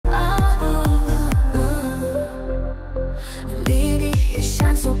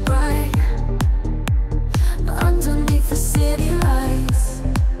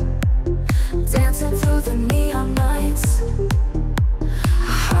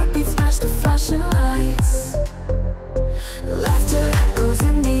flashing lights. Laughter echoes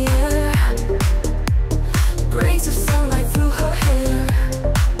in the air, braids of sunlight through her hair.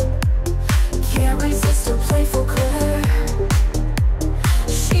 Can't resist her playful glare.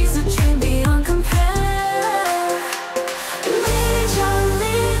 She's a dream beyond compare. Lija,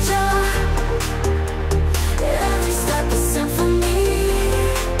 Lija, every step a symphony.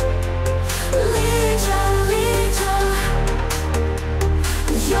 Lija, Lija,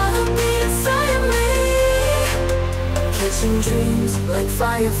 you're the beat inside of me. Catching dreams like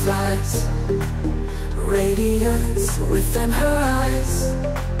fireflies, radiance within her eyes.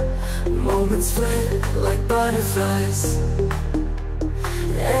 Moments flit like butterflies.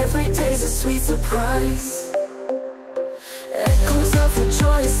 Every day's a sweet surprise. Echoes of her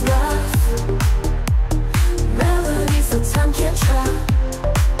joyous laugh, melodies that time can't trap.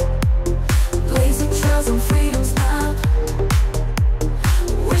 Blazing trails on freedom's map,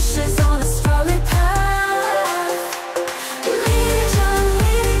 wishes on a starlit path. Lija,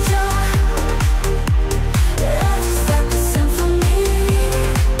 Lija, every step a symphony.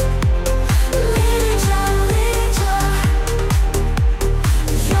 Lija, Lija,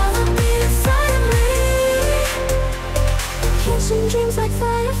 you're the beat inside of me. Catching dreams like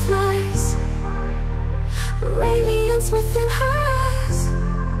fireflies, radiance within her eyes.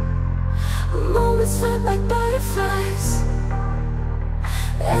 Moments felt like butterflies.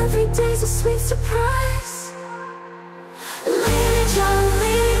 Every day's a sweet surprise. Lija,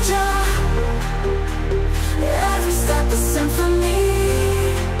 Lija, every step a symphony.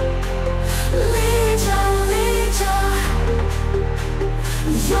 Lija, Lija,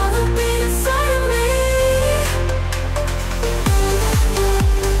 you're the beat inside of me.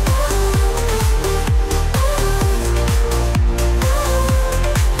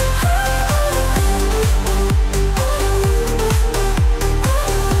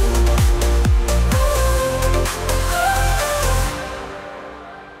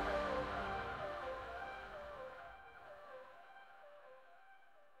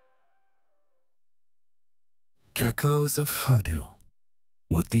 Echoes of Hudu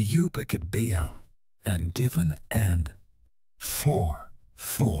with the Ubiquit Being and Divin and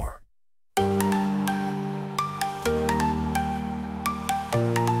 4-4.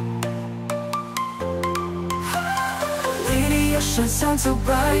 Lady, your shine sounds so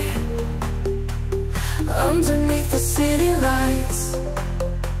bright underneath the city lights,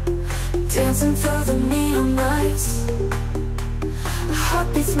 dancing through the neon nights.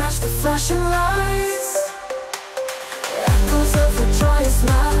 Heartbeats match the flashing lights. Echoes of her joyous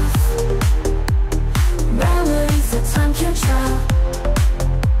laugh, melodies that time can't trap.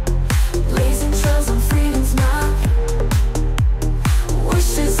 Blazing trails on freedom's map,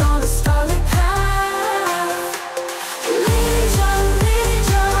 wishes on a starlit path. Lija,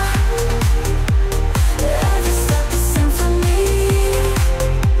 Lija, every step a symphony.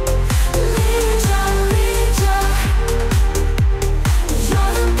 Lija, Lija,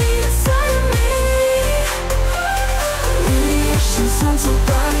 you're the beat inside of me. Radiation sounds so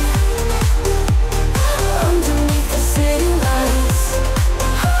bright underneath the city lights,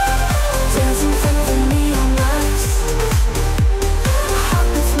 dancing through the neon lights.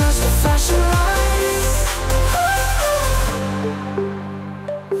 Heartbeats match the flashing lights.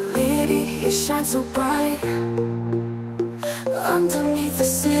 Lady, you shine so bright underneath the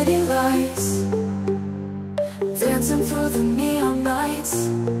city lights, dancing through the neon lights.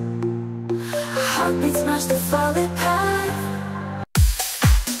 Heartbeats match the violet path.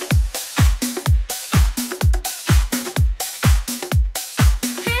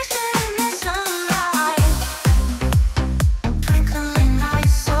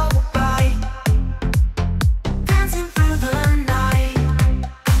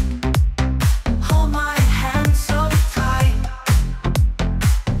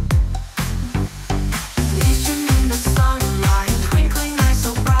 Vision in the sunlight, twinkling eyes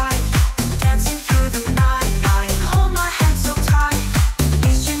so bright.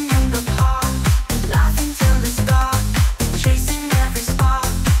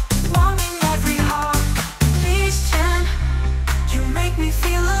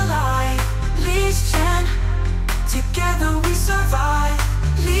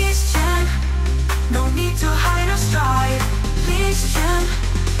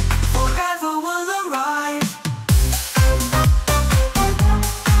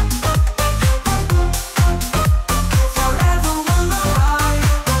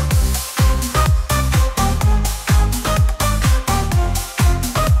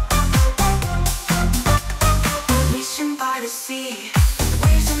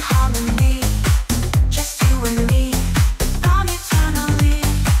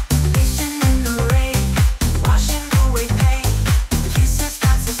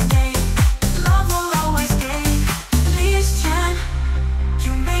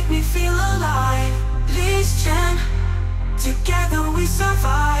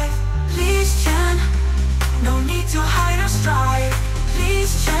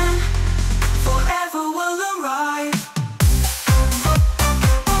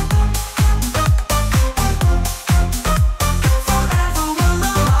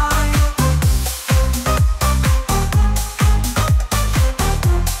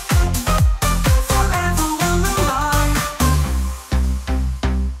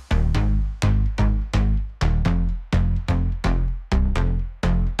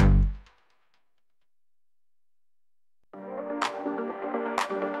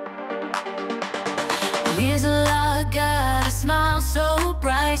 neon so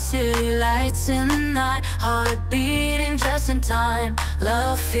bright, city lights in the night, heart beating just in time.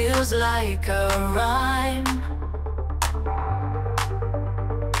 Love feels like a rhyme.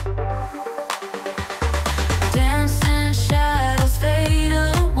 Dancing shadows fade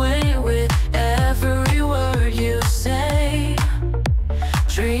away with every word you say.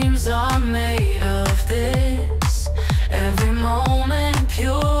 Dreams are made of this, every moment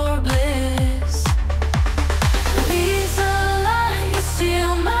pure bliss. Leaves a light, you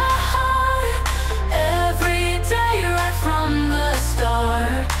steal my heart, every day right from the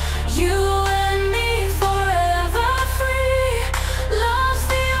start. You and me forever free, love's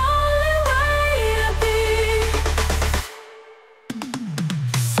the only way to be.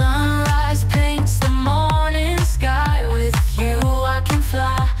 Sunrise paints the morning sky, with you I can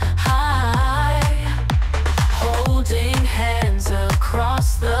fly high, holding hands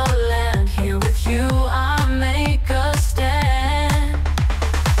across the land. Here with you I make a stand.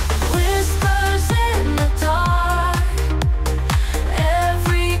 Whispers in the dark,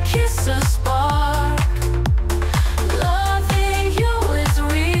 every kiss a spark. Loving you is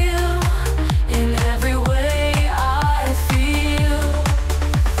real, in every way I feel.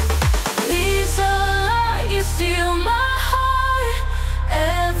 Leaves a light, you steal my heart,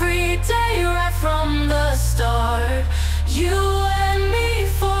 every day right from the start. You and me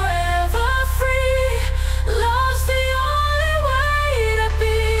forever free, love's the only way to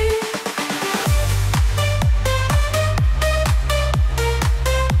be.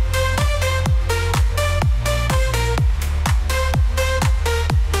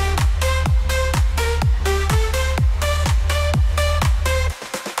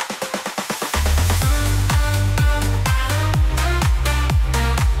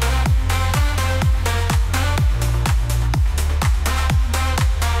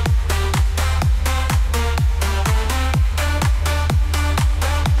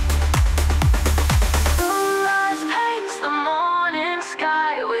 Sunrise paints the morning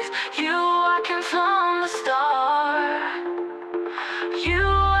sky, with you I can from the start. You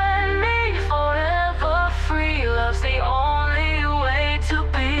and me forever free, love's the only way to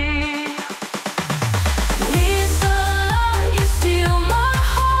be. Needs the light, you steal my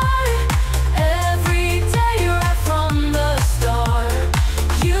heart, every day right from the start.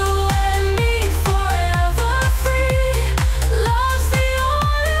 You and me forever free, love's the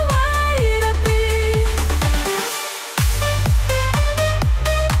only way to be.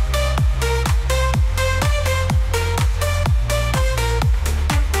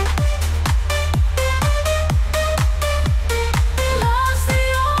 Love's the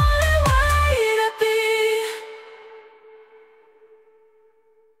only way to be.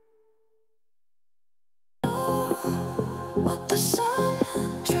 What the sun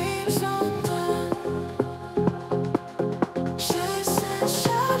dreams undone, chasing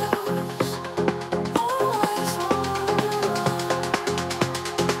shadows, always on the run.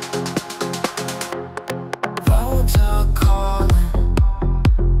 Roads are calling,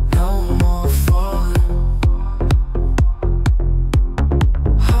 no more falling.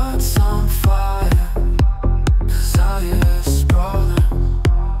 Hearts on fire, desire sprawling.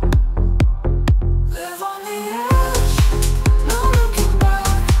 Live on the edge, no looking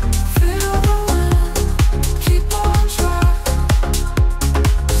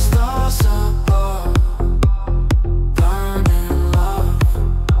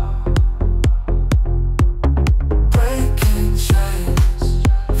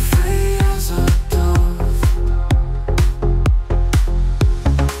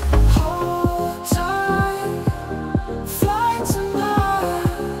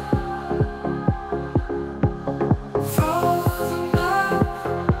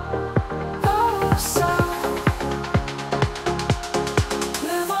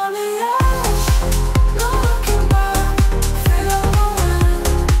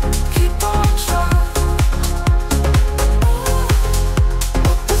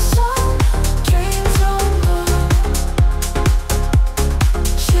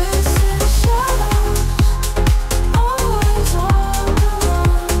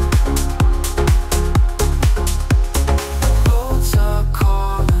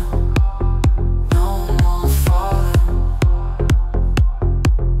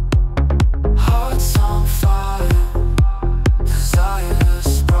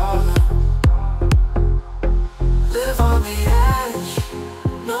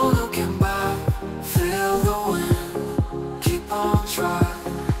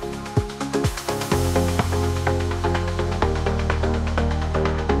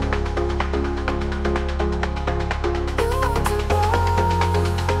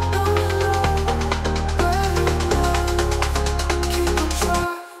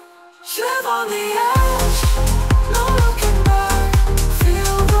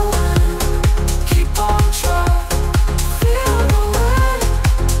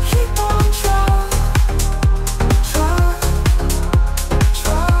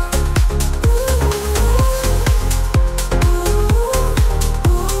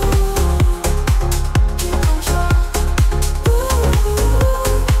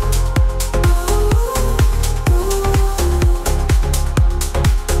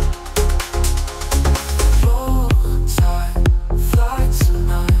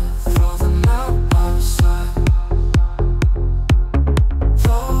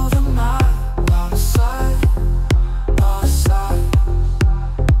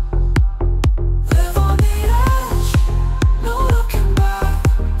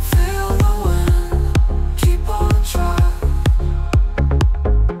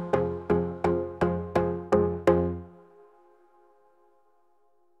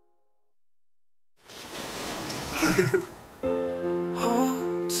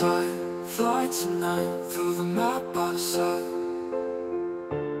tonight through the map by the side.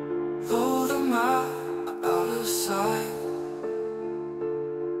 Though the map out of sight,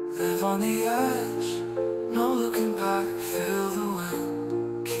 live on the edge, no looking back. Feel the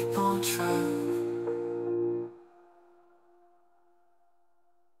wind, keep on track.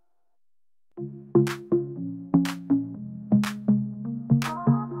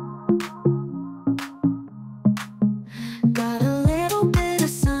 Got a little bit of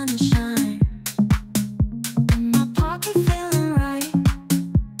sunshine in my pocket, feeling right.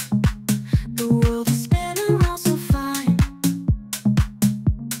 The world is spinning round so fine,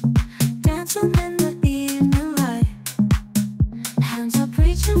 dancing in the evening light. Hands up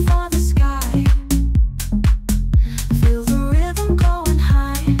reaching for the sky, feel the rhythm going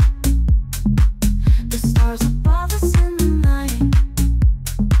high. The stars above us in the night,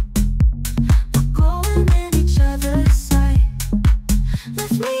 we're glowing in each other's sight.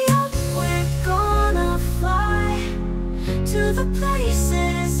 Lift me up, we're gonna fly to the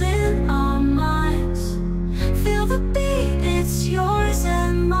places in our minds. Feel the beat, it's yours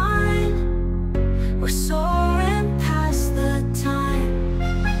and mine. We're soaring past the time.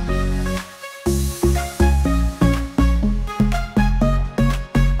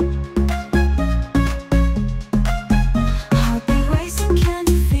 Heartbeat racing, can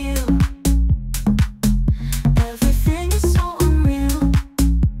you feel? Everything is so unreal.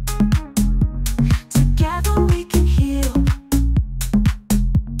 Together we can heal,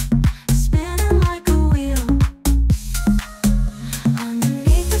 spinning like a wheel.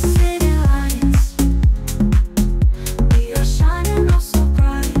 Underneath the city lights, we are shining oh so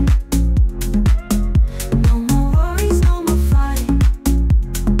bright. No more worries, no more fight.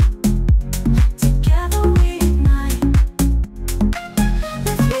 Together we ignite.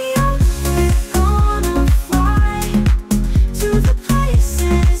 Lift me up, we're gonna fly to the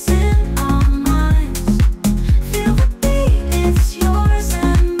places in our minds. Feel the beat, it's yours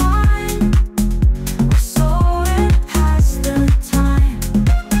and mine. We're soaring past the time.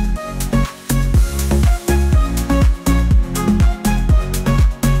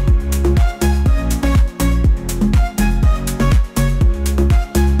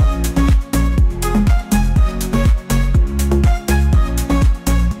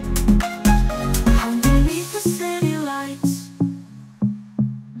 Underneath the city lights,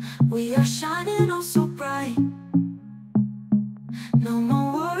 we are shining oh so bright. No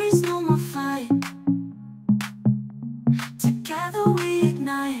more worries, no more fight. Together we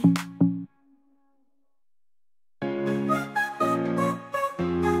ignite.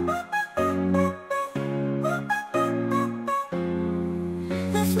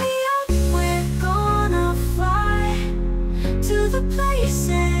 Lift me up, we're gonna fly to the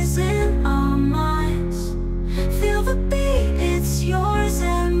places in our minds. Feel the beat, it's yours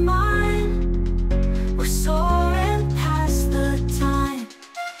and mine. We're soaring past the time.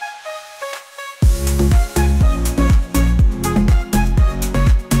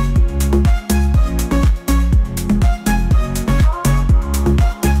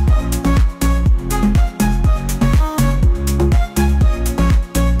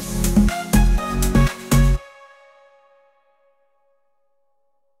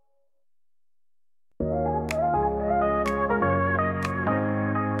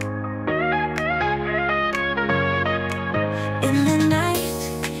 In the night,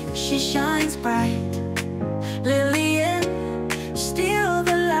 she shines bright. Lillian, steal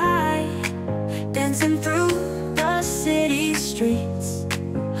the light. Dancing through the city streets,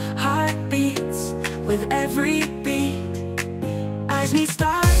 heartbeats with every beat. Eyes meet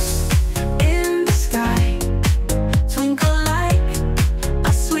stars in the sky, twinkle like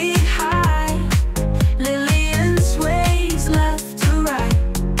a sweet high. Lillian sways left to right,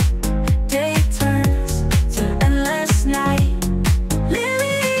 day turns to endless night.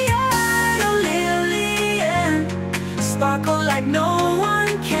 Lillian, oh Lillian, sparkle like no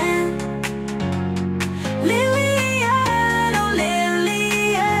one can. Lillian, oh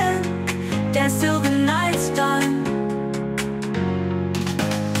Lillian, dance till the night's done.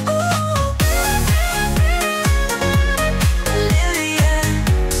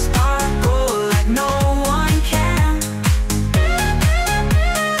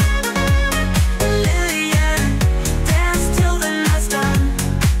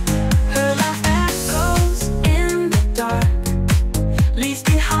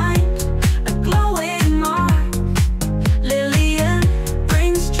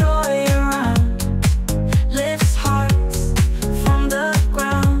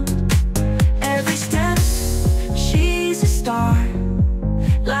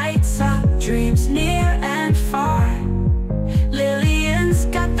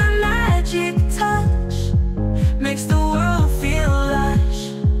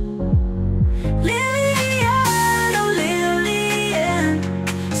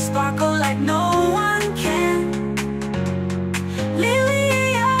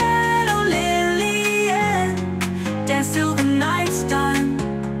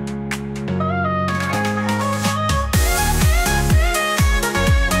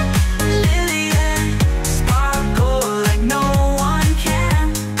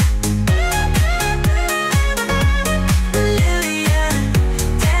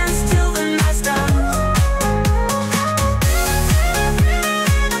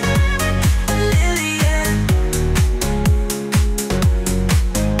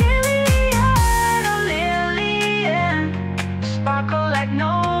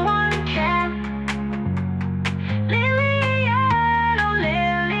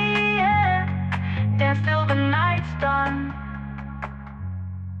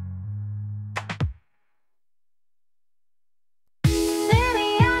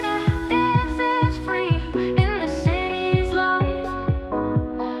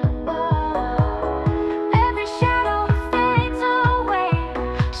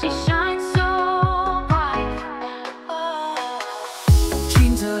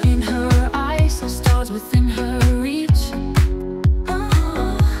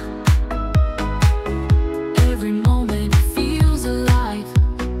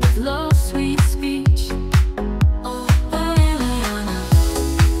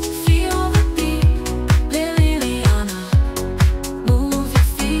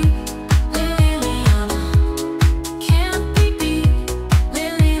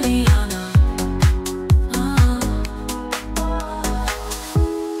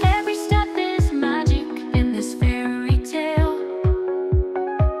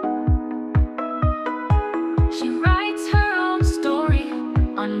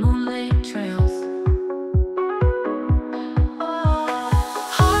 on moonlit trails.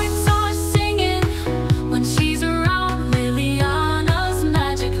 Hearts are singing when she's around. Liliana's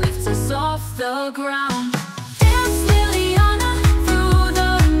magic lifts us off the ground. Dance Liliana through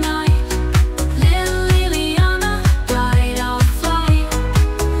the night. Liliana, guide our flight.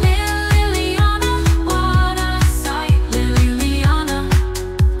 Liliana, what a sight. Liliana,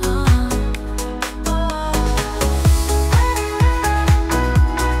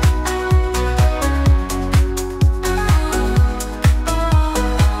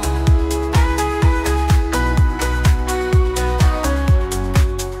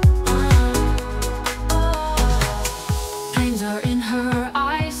 flames are in her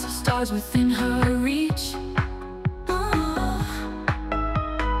eyes, stars within her reach.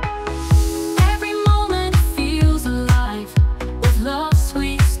 Every moment feels alive with love's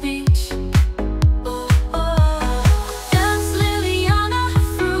sweet speech. Dance Liliana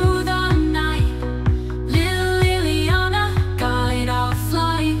through the night. Liliana, guide our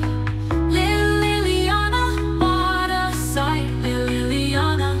flight. Liliana, what a sight.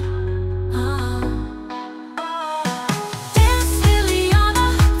 Liliana, dance Liliana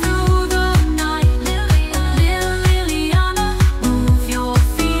through the night. Liliana, move your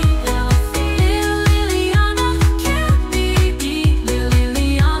feet. Liliana, can't be beat.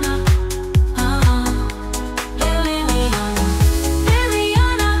 Liliana,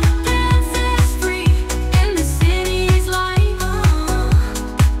 Liliana dances free in the city's light.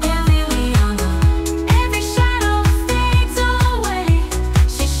 Liliana, every shadow fades away.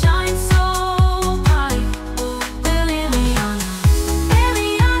 She shines so bright. Liliana,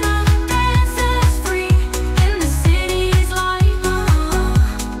 Liliana dances free in the city's light.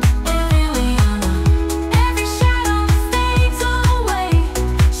 Liliana, every shadow fades away.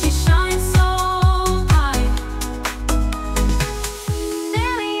 She shines so bright.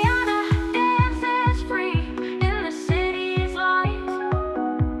 Liliana dances free in the city's light.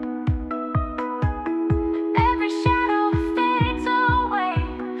 Every shadow fades away.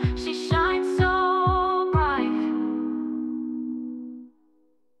 She shines so bright.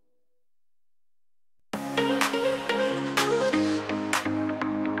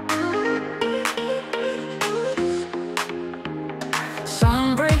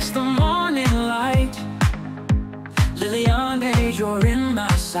 Sun breaks the morning light. Liliana, you're in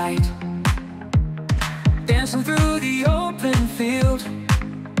my sight. Dancing through the open field,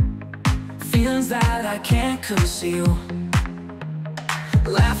 feelings that I can't conceal.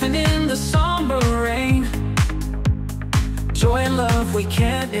 Laughing in the somber rain, joy and love we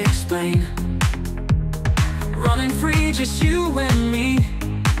can't explain. Running free, just you and me.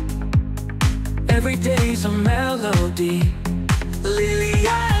 Every day's a melody.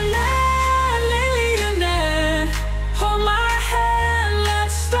 Liliana, Liliana, hold my hand,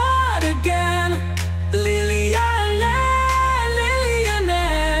 let's start again. Liliana, Liliana,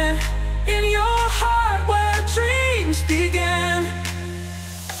 in your heart where dreams begin.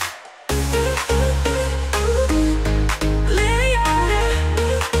 Liliana,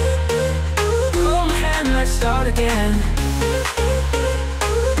 hold my hand, let's start again.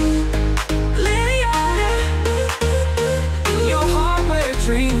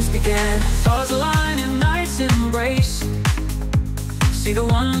 Dreams began. Stars align in night's embrace. See the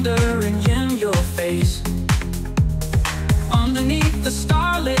wonder in your face. Underneath the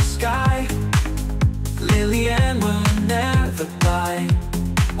starlit sky, Liliana will never die.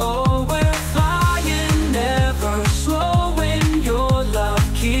 Oh, we're flying, never slowing. Your love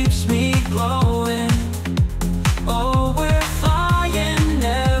keeps me glowing. Oh, we're flying,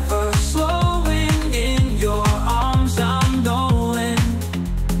 never slowing. In your arms I'm knowing.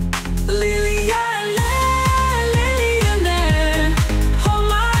 Liliana, Liliana, hold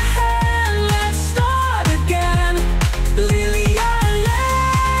my hand, let's start again. Liliana,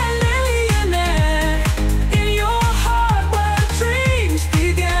 Liliana, in your heart where dreams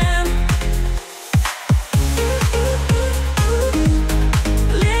begin.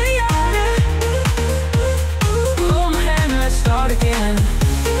 Liliana, hold my hand, let's start again.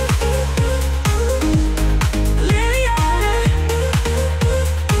 Liliana,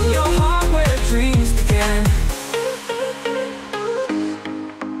 your heart where dreams began.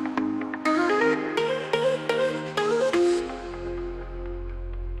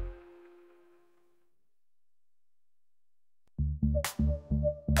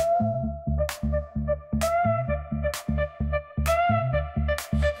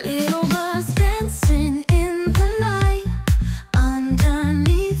 Little birds dancing in the night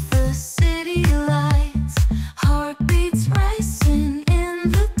underneath the city lights. Heartbeats racing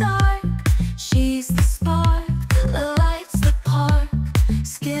in the dark. She's the spark that lights the park.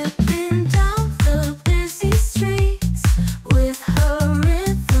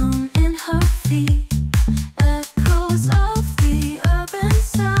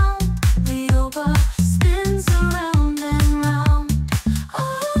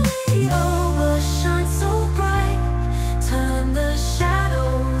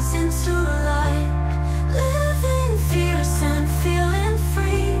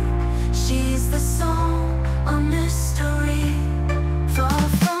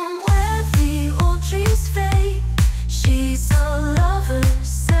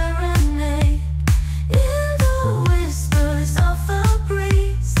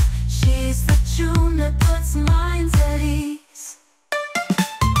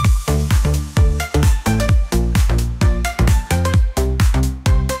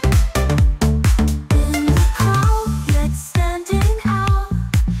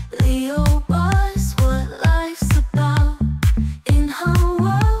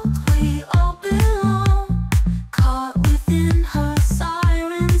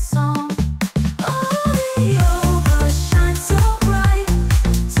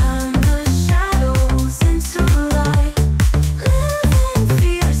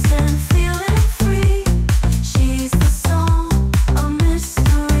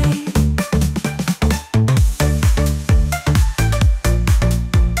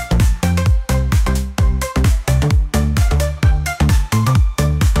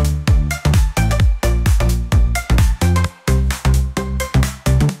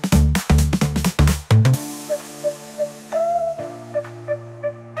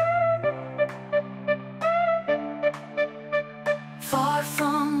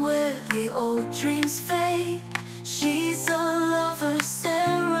 before dreams fade. She's a lover's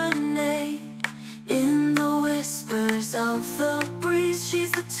serenade. In the whispers of the breeze,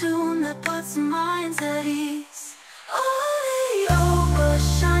 she's the tune that puts minds at ease. Oh, but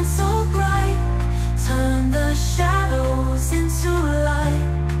shine so bright, turn the shadows into light.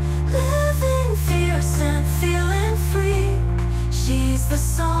 Living fierce and feeling free, she's the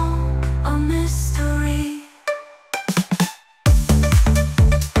song, a mystery.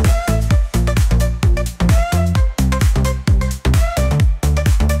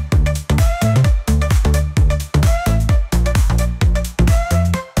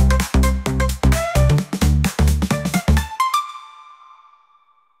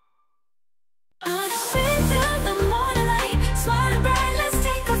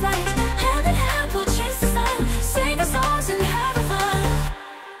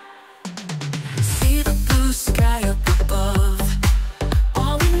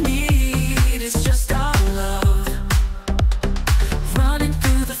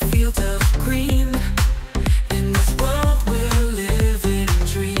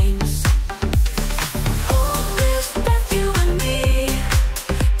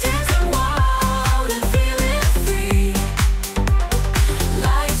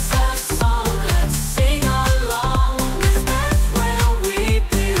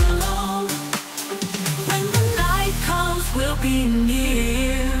 Be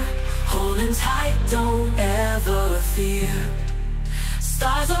near, holding tight, don't ever fear.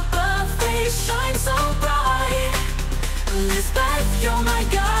 Stars above, they shine so bright. Lisbeth, you're my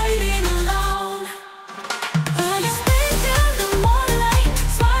guiding alone. Lisbeth, in the morning light,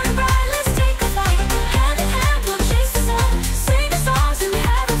 smart and bright, let's take a flight. Hand in hand, we'll chase the sun, sing the songs and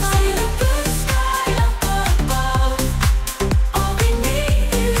have a fun. See the blue sky up above, all we need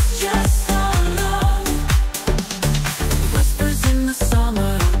is just our love. In the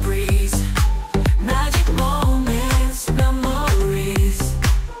summer breeze, magic moments, memories.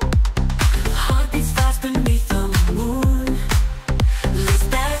 Heartbeats fast beneath the moon.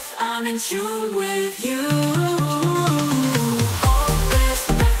 Lisbeth, I'm in tune with you. Oh,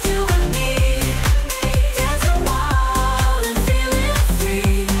 Lisbeth, you and me, dancing wild and feeling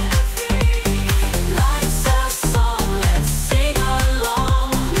free. Life's a song, let's sing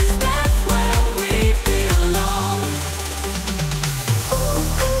along. Lisbeth, where we belong.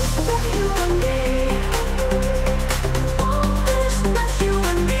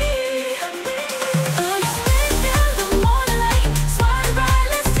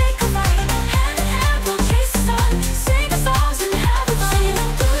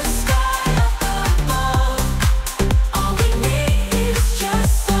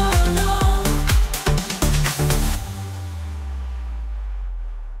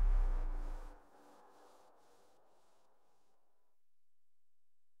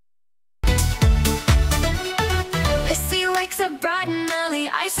 Are bright and early,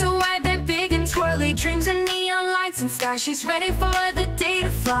 eyes so wide they're big and twirly. Dreams and neon lights and stars, she's ready for the day to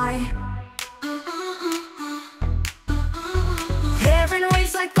fly. Hair in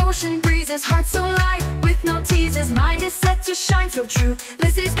waves like ocean breezes, heart so light with no teasers. Mind is set to shine so true,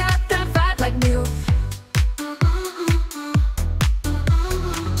 Lizzie's got that vibe like new.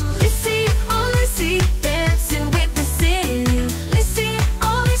 Lizzie, oh Lizzie, dancing with the city. Lizzie,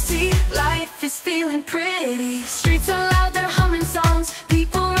 oh Lizzie, life is feeling pretty. Streets are loud, they're humming songs,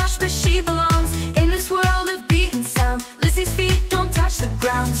 people rush but she belongs. In this world of beat and sound, Lizzie's feet don't touch the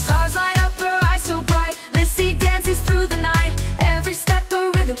ground. Stars light up her eyes so bright, Lizzie dances through the night. Every step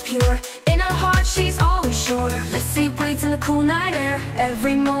a rhythm pure, in her heart she's always sure. Lizzie breathes in the cool night air,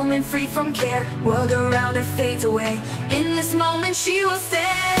 every moment free from care. World around her fades away, in this moment she will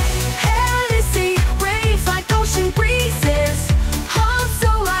stay. Hey Lizzie, waves like ocean breezes, heart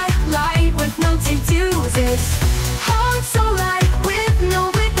so light, light with no diffuses. Heart so light with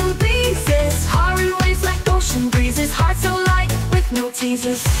no rhythm pieces. Heart in waves like ocean breezes, heart so light with no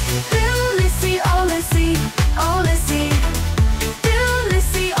teasers. Little Lizzie, oh Lizzie, oh Lizzie. Little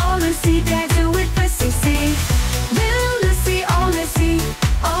Lizzie, oh Lizzie, dancing with the CC. Little Lizzie, oh Lizzie,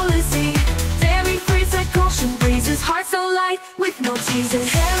 oh Lizzie. Very free like ocean breezes, heart so light with no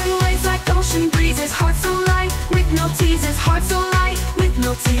teasers. Hair in waves like ocean breezes, heart so light with no teasers. Heart so light with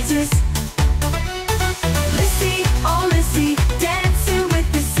no teasers. Lizzie, oh Lizzie, dancing with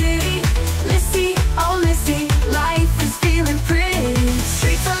the city. Lizzie, oh Lizzie, life is feeling pretty.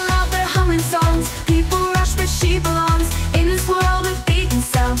 Streets are loud, they're humming songs, people rush but she belongs. In this world of beat and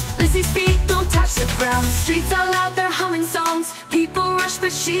sound, Lizzie's feet don't touch the ground. Streets are loud, they're humming songs, people rush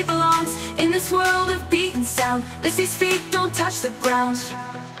but she belongs. In this world of beat and sound, Lizzie's feet don't touch the ground.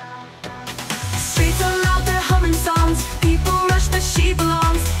 Streets are loud, they're humming songs, people rush but she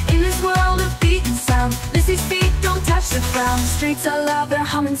belongs. In this world of streets are loud, they're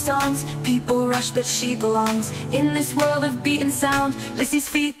humming songs. People rush, but she belongs in this world of beat and sound. Lizzie's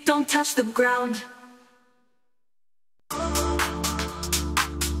feet don't touch the ground.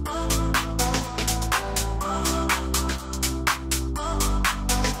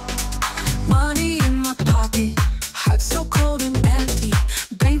 Money in my pocket, heart so cold and empty.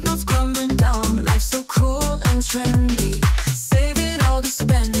 Banknotes crumbling down, life so cruel and trendy. Save it all to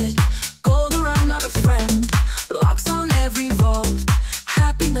spend it, gold around, not a friend. Locks on every vault,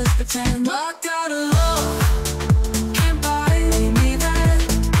 happiness pretend. Locked out of love, can't buy me that.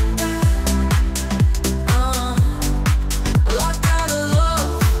 Locked out of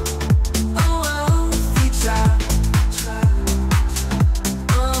love, oh well, we try.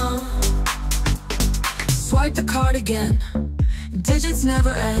 Swipe the card again, digits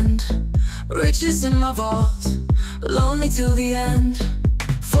never end. Riches in my vault, lonely till the end.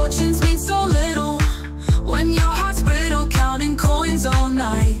 Fortunes mean so little when your heart's brittle, counting coins all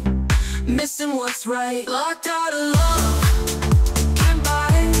night, missing what's right. Locked out of love, can't buy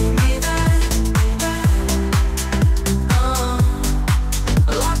me that.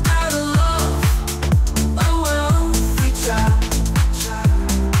 Locked out of love, oh well, we try.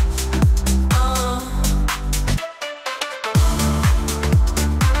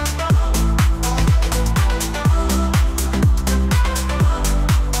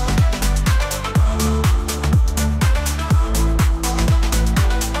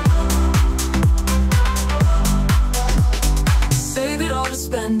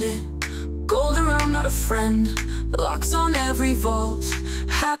 Spend it, gold around, not a friend. Locks on every vault,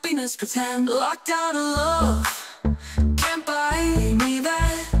 happiness pretend. Locked out of love, can't buy me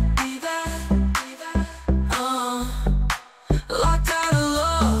that. Locked out of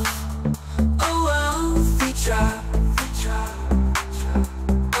love, oh well, we try.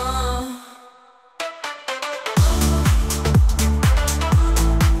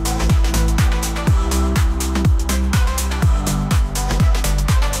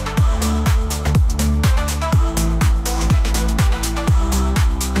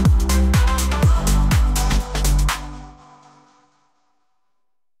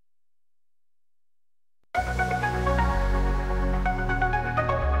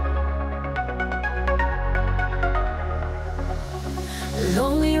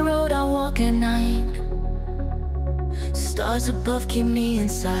 Lonely road I walk at night, stars above keep me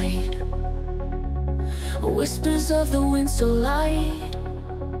inside. Whispers of the wind so light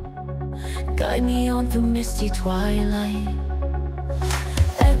guide me on through misty twilight.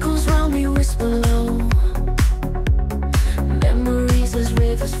 Echoes round me whisper low, memories as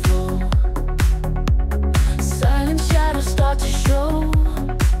rivers flow. Silent shadows start to show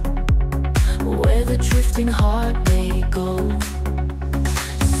where the drifting heart may go.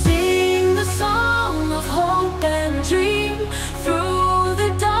 Song of hope and dream through the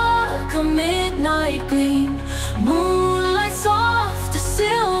dark, a midnight gleam. Moonlight soft, a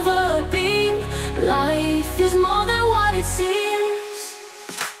silver beam. Life is more than what it seems.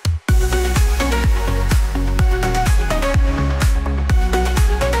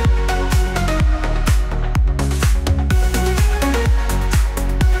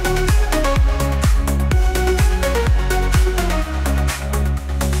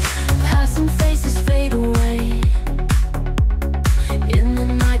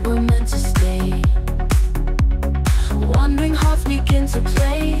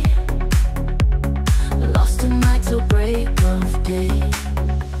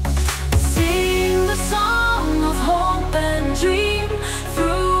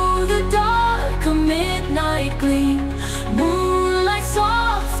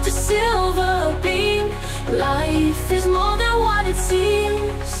 Life is more than what it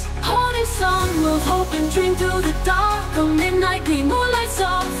seems. Holding song of hope and dream through the dark, a midnight gleam. Moonlight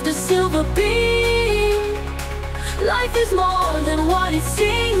soft, a silver beam. Life is more than what it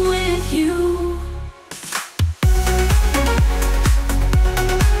seems with you.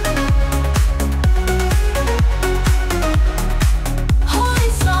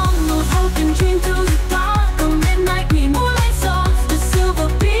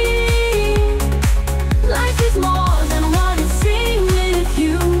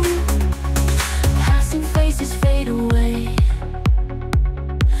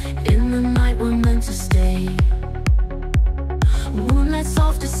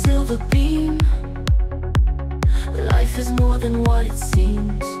 Life is more than what it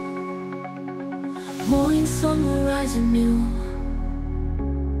seems. Morning sun will rise anew,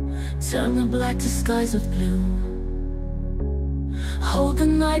 turn the black to skies of blue. Hold the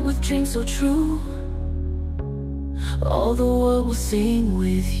night with dreams so true, all the world will sing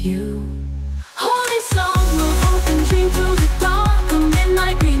with you. Holding song of hope and dream through the dark.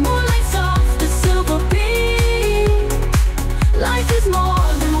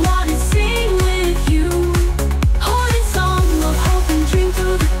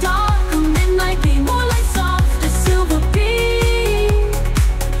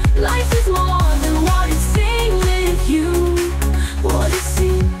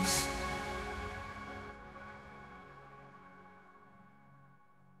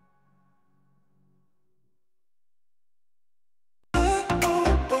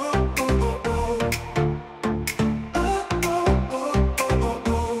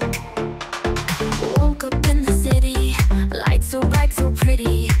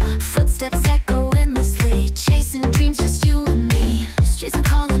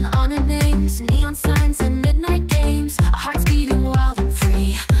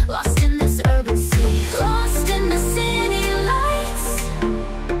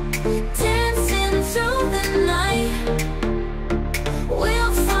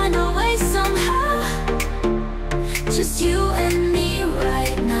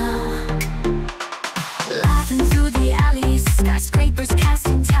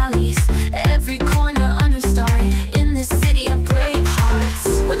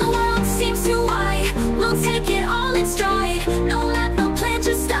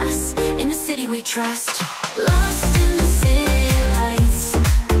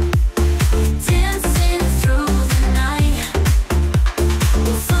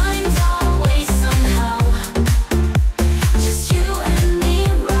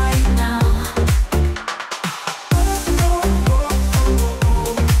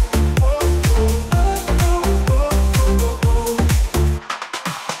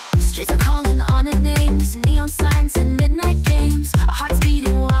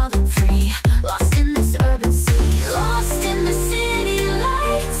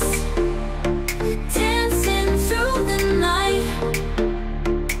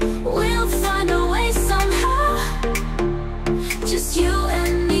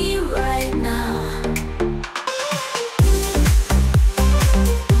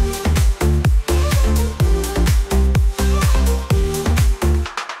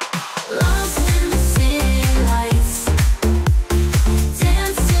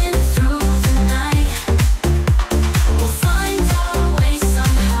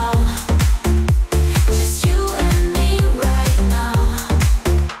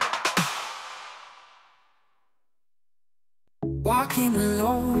 walking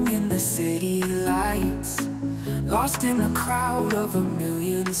alone in the city lights, lost in a crowd of a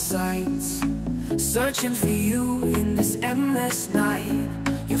million sights, searching for you in this endless night.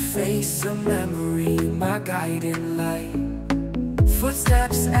 Your face a memory, my guiding light.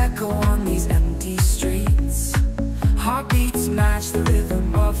 Footsteps echo on these empty streets, heartbeats match the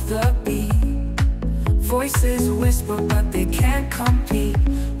rhythm of the beat. Voices whisper but they can't compete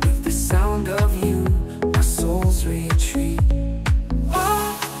with the sound of you, my soul's retreat.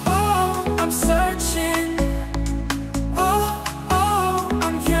 Oh, oh, I'm searching. Oh, oh,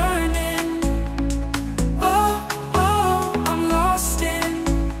 I'm yearning. Oh, oh, I'm lost in.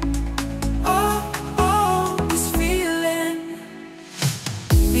 Oh, oh, this feeling.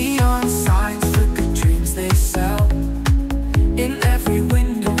 Neon signs flicker dreams they sell, in every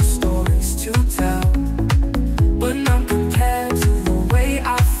window stories to tell, but none compared to the way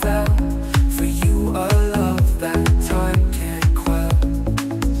I felt for you, a love that time can't quell.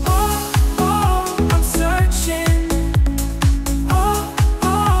 Oh, oh, I'm searching. Oh,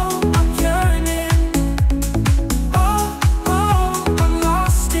 oh, I'm yearning. Oh, oh, I'm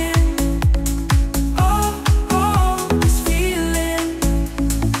lost in. Oh, oh, this feeling.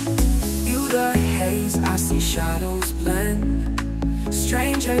 Through the haze I see shadows blend,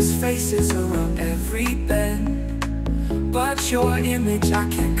 strangers' faces around every bend, but your image I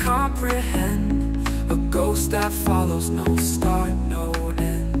can't comprehend, a ghost that follows, no start, no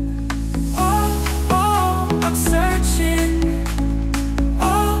end. Oh, oh, I'm searching.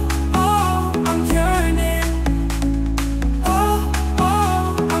 Oh, oh, I'm yearning. Oh,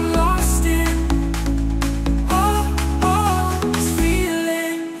 oh, I'm lost in. Oh, oh, this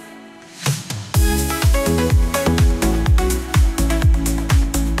feeling.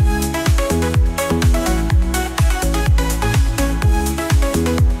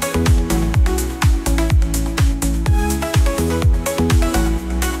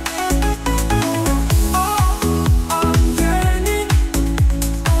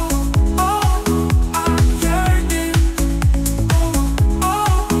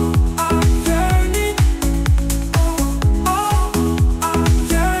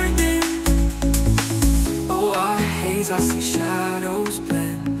 I see shadows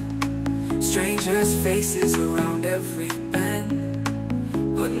blend, strangers' faces around every bend,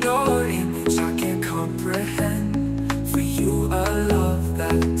 but no image I can't comprehend, for you a love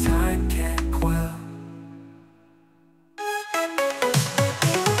that time can't quell.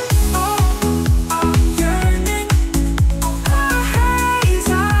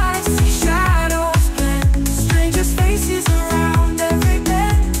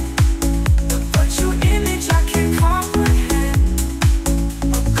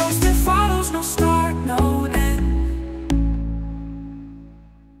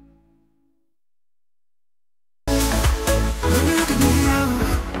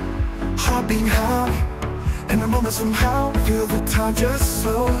 Being high, in a moment somehow feel the time just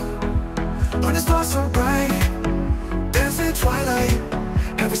slow. When it's not so bright, dancing twilight,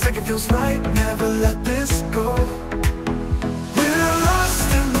 every second feels right, never let this go. We're lost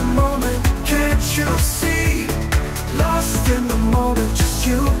in the moment, can't you see? Lost in the moment, just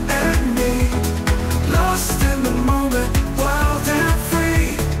you and me. Lost in the moment, wild and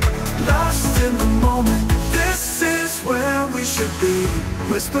free. Lost in the moment, this is where we should be.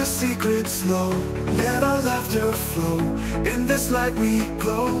 Whisper secrets low, let our laughter flow. In this light we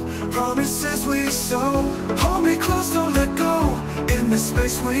glow, promises we sow. Hold me close, don't let go. In this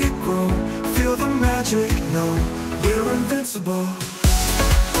space we grow, feel the magic, know we're invincible.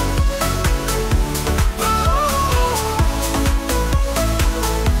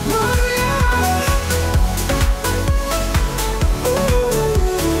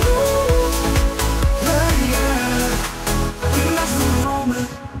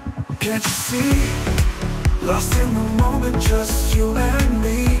 Can't you see? Lost in the moment, just you and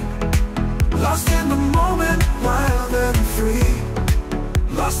me. Lost in the moment, wild and free.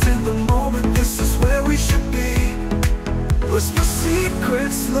 Lost in the moment, this is where we should be. Whisper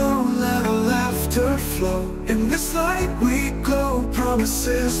secrets low, let our laughter flow. In this light we glow,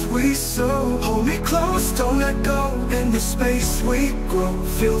 promises we sow. Hold me close, don't let go. In this space we grow,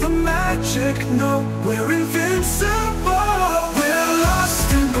 feel the magic, know we're invincible. We're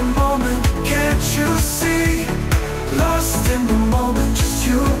lost in the moment, can't you see? Lost in the moment, just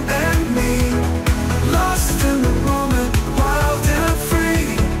you and me. Lost in the moment, wild and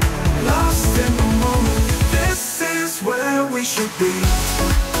free. Lost in the moment, this is where we should be.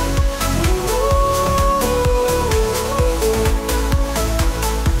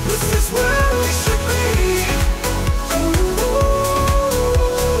 This is where we should be.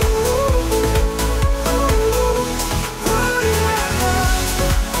 Oh, yeah.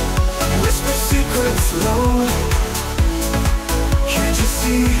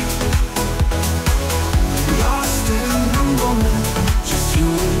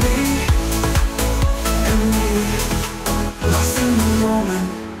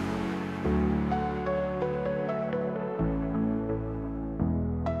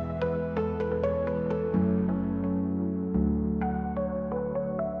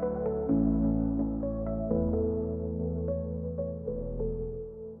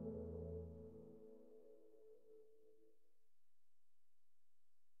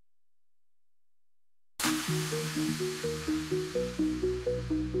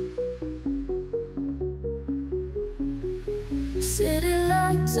 City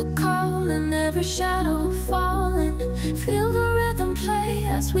lights are calling, every shadow falling. Feel the rhythm play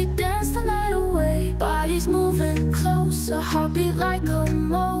as we dance the night away. Bodies moving closer, heartbeat like a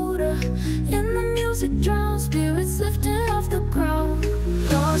motor. In the music drowns, spirits lifting off the ground.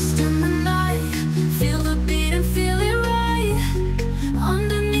 Lost in the night, feel the beat and feel it right.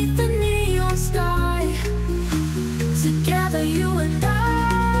 Underneath the neon sky, together you and I.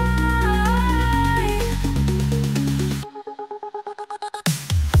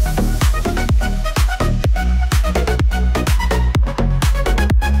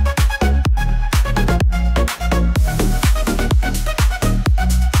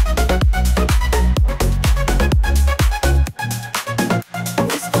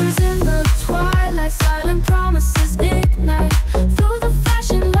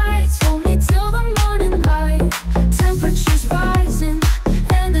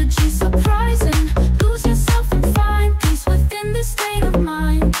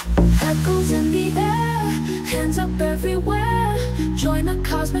 Join the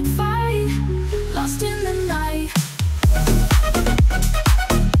cosmic fight, lost in the night.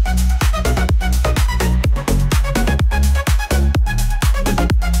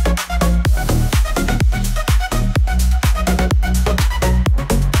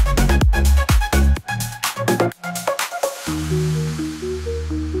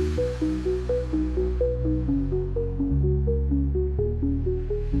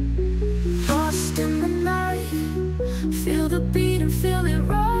 Lost in the night, feel the beat and feel it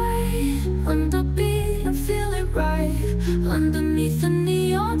right. Underbeat and feel it right. Underneath the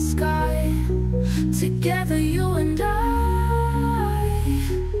neon sky, together you and I.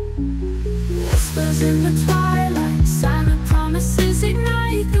 Whispers in the twilight, silent promises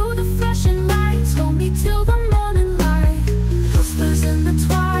ignite. Through the flashing lights, hold me till the morning light. Whispers in the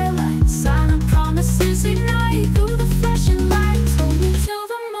twilight, silent promises ignite. Through the flashing lights, hold me till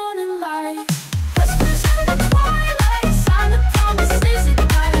the morning light. Whispers in the twilight, silent promises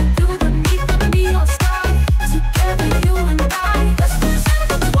ignite. Through the neon sky, together you and I. Whispers in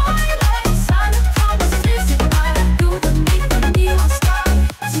the twilight, silent promises ignite. Through the neon sky,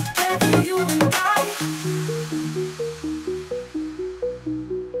 together you and I.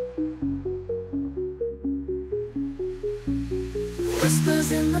 Whispers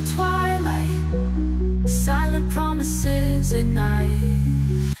in the twilight, silent promises ignite.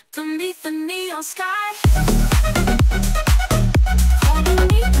 Beneath the neon sky,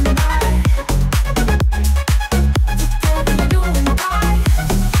 underneath the night, together you and I.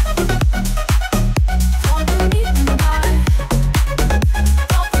 Underneath the night,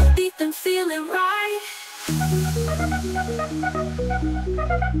 feel the beat and feel it right.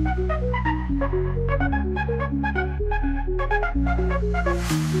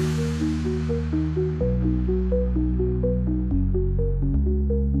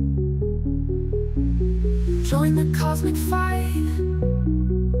 Join the cosmic fight,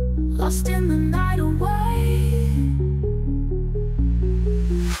 lost in the night away.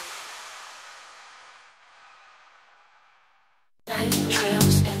 Night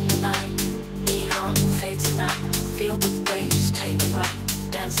trails in the night, neon fades tonight. Feel the waves take a ride,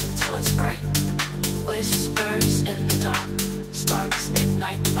 dance until it's bright. Whispers in the dark, sparks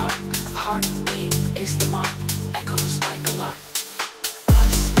ignite the arc. Heartbeat is the mark, echoes like a lark.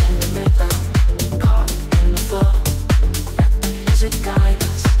 Lost in the rhythm, caught in the flow. Music guides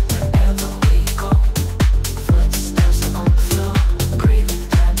us wherever we go. Footsteps on the floor, breathing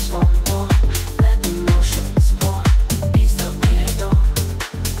times one more. Let emotions pour, beats that we adore.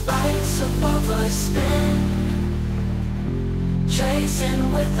 Lights above us spin, chasing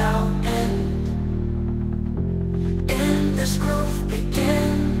without end. In this groove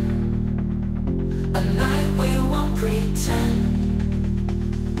begin a night we won't pretend.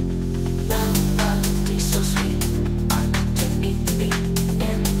 Melody so sweet, underneath the beat.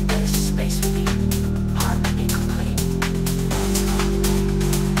 In this space we need, harmony complete.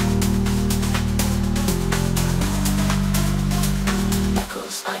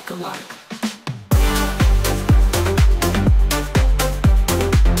 Echoes like a lark.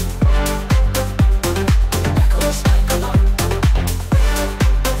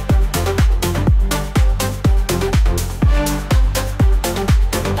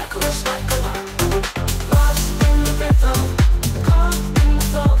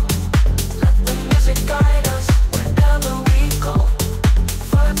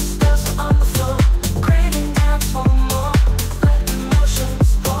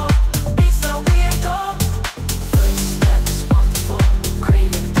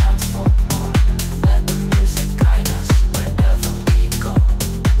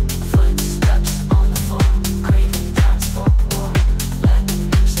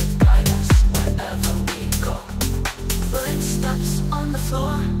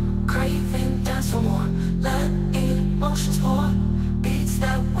 floor, craving dance for more. Let emotions pour, beats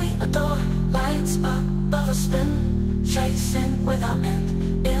that we adore. Lights above us spin, chasing without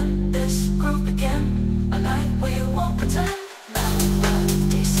end. In this groove begin, a night we won't pretend.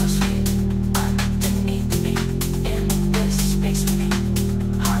 Melody so sweet, underneath the beat. In this space with me,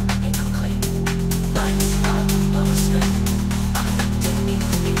 harmony complete. Lights above us spin, underneath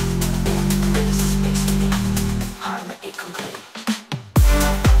the beat. In this space with me, harmony complete.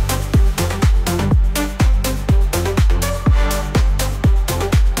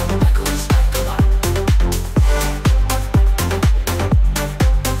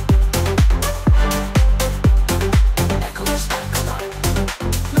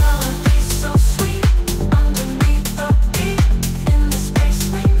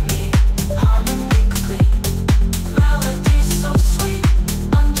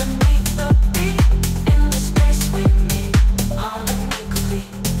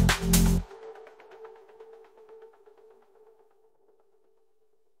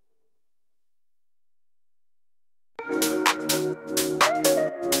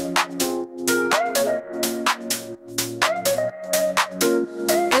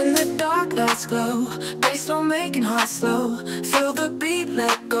 Lights glow, bass on making hearts slow. Feel the beat,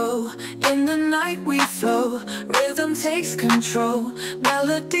 let go. In the night we flow, rhythm takes control.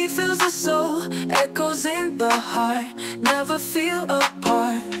 Melody fills the soul, echoes in the heart. Never feel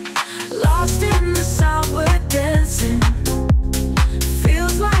apart. Lost in the sound, we're dancing.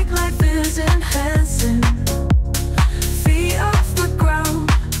 Feels like life is enhancing. Feet off the ground,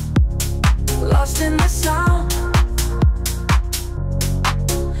 lost in the sound.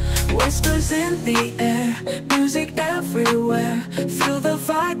 Whispers in the air, music everywhere. Feel the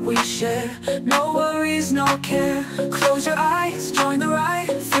vibe we share, no worries, no care. Close your eyes, join the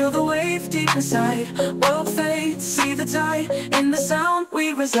ride. Feel the wave deep inside. World fades, see the tide. In the sound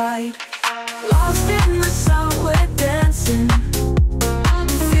we reside. Lost in the sound, we're dancing.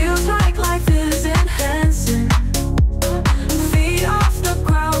 Feels like life is enhancing. Feet off the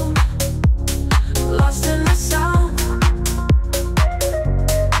ground, lost in the sound.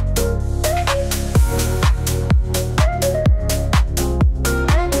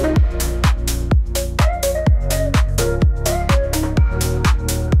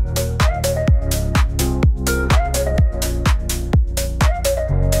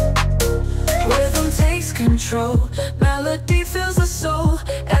 Control. Melody fills the soul,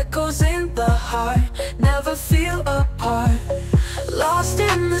 echoes in the heart. Never feel apart. Lost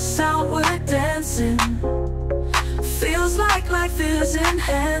in the sound, we're dancing. Feels like life is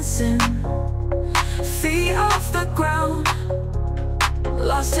enhancing. Feet off the ground,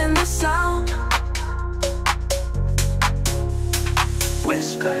 lost in the sound.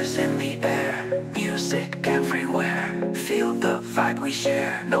 Whispers in the air, music everywhere. Feel the vibe we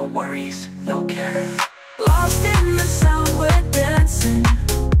share, no worries, no care. Lost in the sound, we're dancing.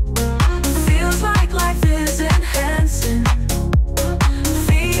 Feels like life is enhancing.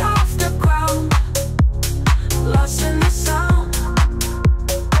 Feet off the ground, lost in the sound.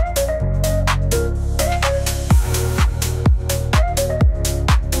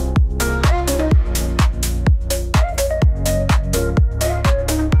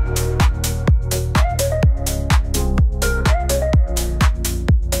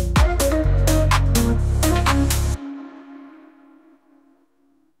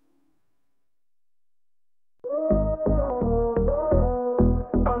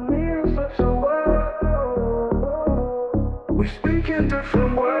 We speak in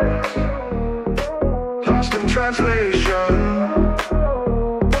different ways, lost in translation.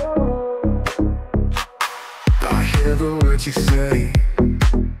 I hear the words you say,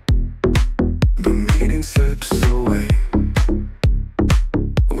 the meaning slips away.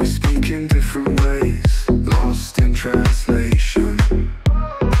 We speak in different ways, lost in translation.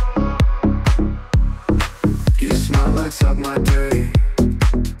 Your smile lights up my day.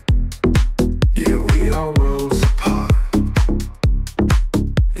 Yeah, we are worlds apart.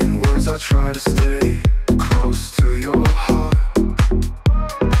 I try to stay close to your heart.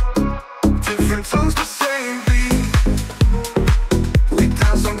 Different tones, the same beat. We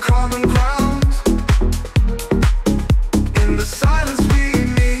dance on common ground. In the silence we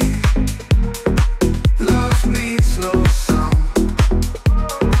meet. Love needs no sound.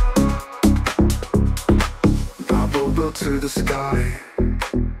 Bubble built to the sky.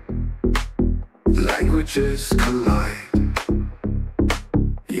 Languages collide.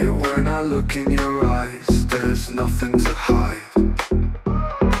 Yeah, when I look in your eyes, there's nothing to hide.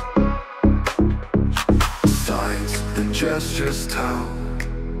 Signs and gestures tell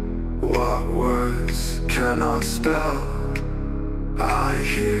what words cannot spell. I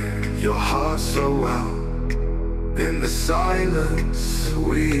hear your heart so well. In the silence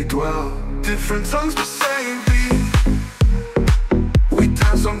we dwell. Different tongues but same beat. We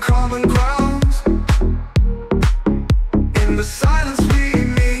dance on common ground. In the silence we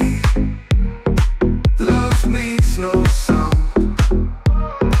meet. Love needs no sound.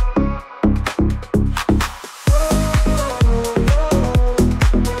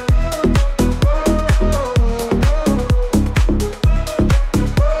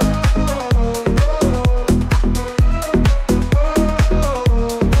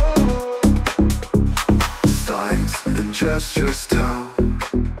 Gestures tell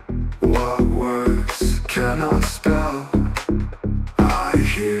what words cannot spell. I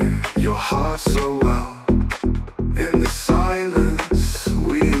hear your heart so well. In the silence